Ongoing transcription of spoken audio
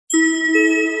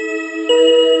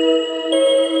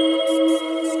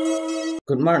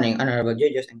Good morning, honorable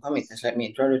judges and committees. Let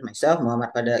me introduce myself,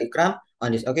 Muhammad Fadhel Ikram.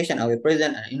 On this occasion, I will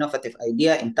present an innovative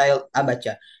idea entitled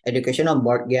ABACA, educational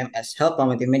board game as health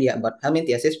promoting media about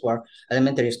Helminthiasis for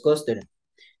elementary school students.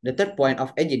 The third point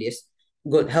of AGDs,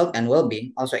 good health and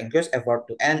well-being, also includes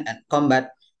effort to end and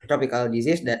combat tropical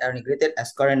diseases that are neglected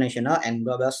as current national and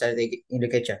global strategic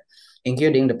indicator,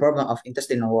 including the problem of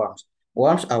intestinal worms.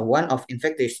 Worms are one of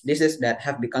infectious diseases that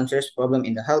have become serious problem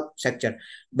in the health sector.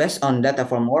 Based on data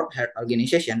from World Health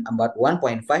Organization, about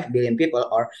 1.5 billion people,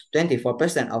 or 24%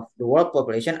 of the world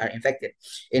population, are infected.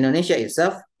 Indonesia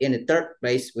itself in the third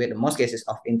place with the most cases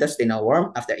of intestinal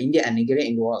worm after India and Nigeria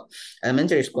in the world.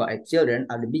 Elementary school age children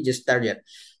are the biggest target.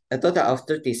 A total of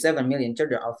 37 million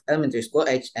children of elementary school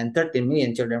age and 13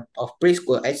 million children of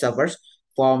preschool age suffers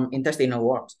from intestinal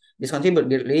worms. This contributes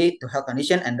greatly to health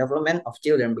condition and development of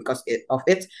children because of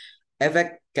its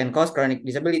effect can cause chronic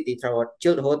disability throughout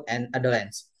childhood and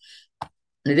adolescence.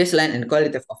 The baseline and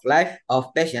quality of life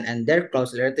of patients and their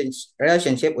close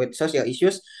relationship with social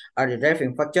issues are the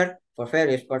driving factor for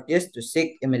various parties to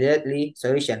seek immediately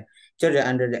solution. Children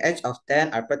under the age of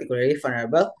 10 are particularly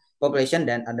vulnerable population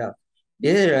than adults.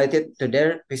 This is related to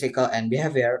their physical and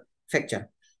behavior factor.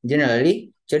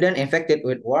 Generally, children infected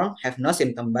with worm have no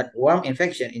symptom, but worm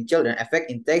infection in children affect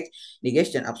intake,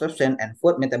 digestion, absorption, and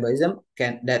food metabolism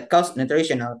that cause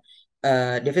nutritional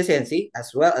deficiency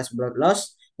as well as blood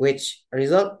loss, which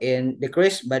result in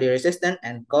decreased body resistance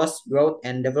and cause growth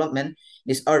and development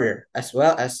disorder, as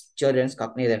well as children's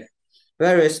cognitive.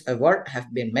 Various efforts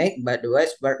have been made, but the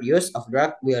widespread use of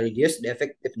drug will reduce the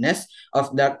effectiveness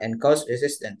of drug and cause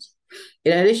resistance.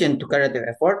 In addition to curative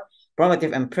effort,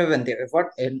 promotive and preventive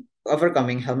effort in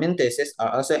overcoming helminthiasis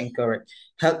are also encouraged.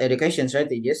 Health education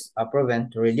strategies are proven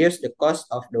to reduce the cost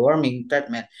of the worming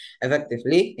treatment,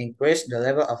 effectively increase the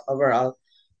level of overall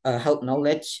health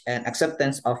knowledge and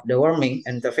acceptance of the worming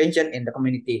intervention in the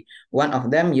community. One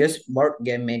of them used board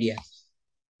game media.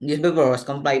 This paper was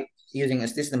compiled using a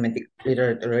systematic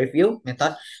literature review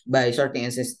method by sorting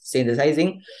and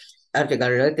synthesizing article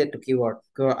related to keyword.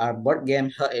 Keyword are board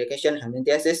game, health education,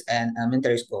 helminthiasis, and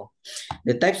elementary school.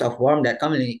 The types of worm that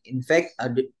commonly infect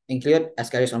include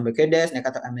Ascaris umbilicoides,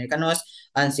 Necator americanus,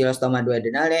 Ancylostoma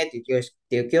duodenale,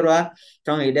 Teucura,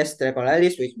 Tromelides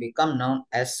strepolalis, which become known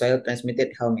as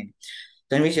soil-transmitted helminth.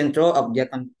 Transmission through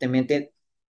object contaminated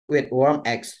with worm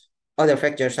eggs. Other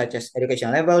factors such as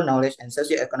education level, knowledge, and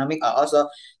socioeconomic are also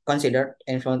considered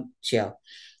influential.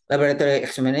 Laboratory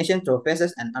examination through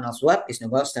feces and anal swab is the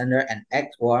gold standard, and egg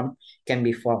worm can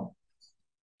be formed.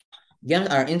 Games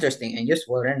are interesting and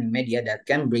useful learning media that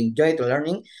can bring joy to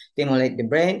learning, stimulate the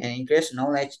brain, and increase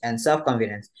knowledge and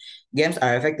self-confidence. Games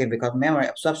are effective because memory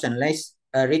absorption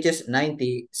reaches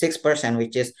 96%,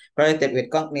 which is correlated with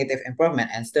cognitive improvement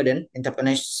and student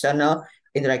interpersonal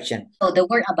interaction. So the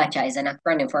word ABACA is an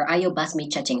acronym for Ayo Basmi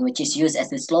Chaching, which is used as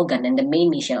the slogan and the main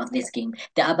mission of this game.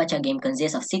 The ABACA game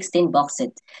consists of 16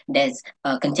 boxes that's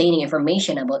containing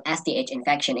information about STH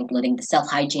infection, including the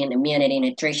self-hygiene, immunity,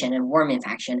 nutrition, and worm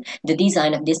infection. The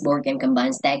design of this board game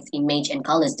combines text, image, and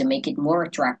colors to make it more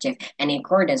attractive and in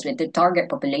accordance with the target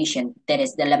population, that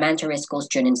is the elementary school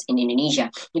students in Indonesia.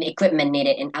 The equipment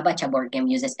needed in ABACA board game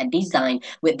uses a design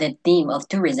with the theme of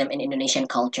tourism and Indonesian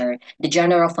culture. The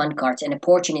general fund cards and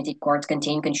opportunity cards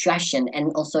contain construction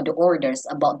and also the orders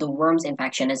about the worms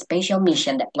infection and spatial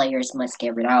mission that players must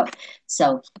carry out.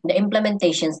 So the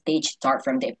implementation stage start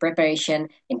from the preparation,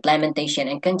 implementation,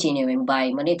 and continuing by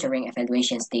monitoring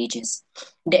evaluation stages.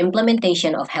 The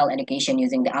implementation of health education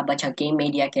using the ABACA game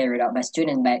media carried out by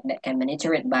students that can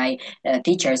monitor it by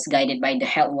teachers guided by the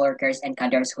health workers and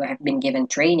cadres who have been given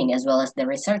training, as well as the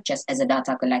researchers as the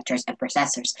data collectors and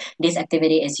processors. This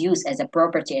activity is used as a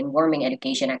property in warming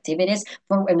education activities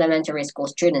for elementary school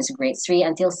students grades 3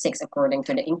 until 6 according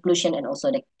to the inclusion and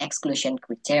also the exclusion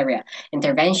criteria.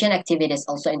 Intervention activities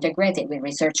also integrated with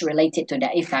research related to the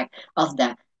effect of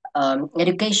the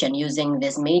education using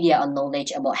this media on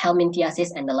knowledge about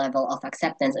helminthiasis and the level of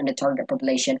acceptance in the target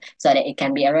population so that it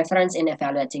can be a reference in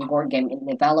evaluating board game in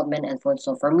development and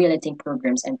also formulating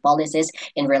programs and policies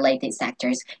in related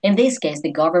sectors. In this case,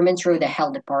 the government through the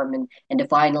health department, and the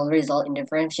final result in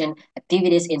intervention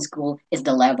activities in school is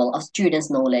the level of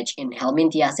students' knowledge in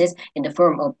helminthiasis in the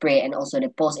form of pre and also the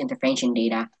post-intervention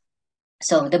data.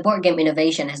 So the board game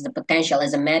innovation has the potential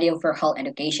as a medium for health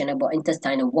education about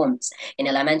intestinal worms in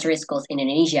elementary schools in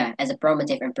Indonesia as a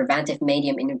promotive and preventive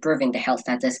medium in improving the health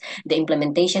status. The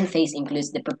implementation phase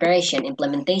includes the preparation,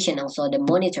 implementation, also the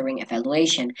monitoring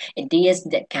evaluation. Ideas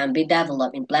that can be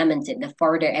developed, implemented, the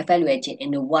further evaluated in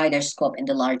the wider scope and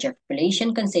the larger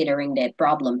population considering the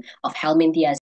problem of helminthiasis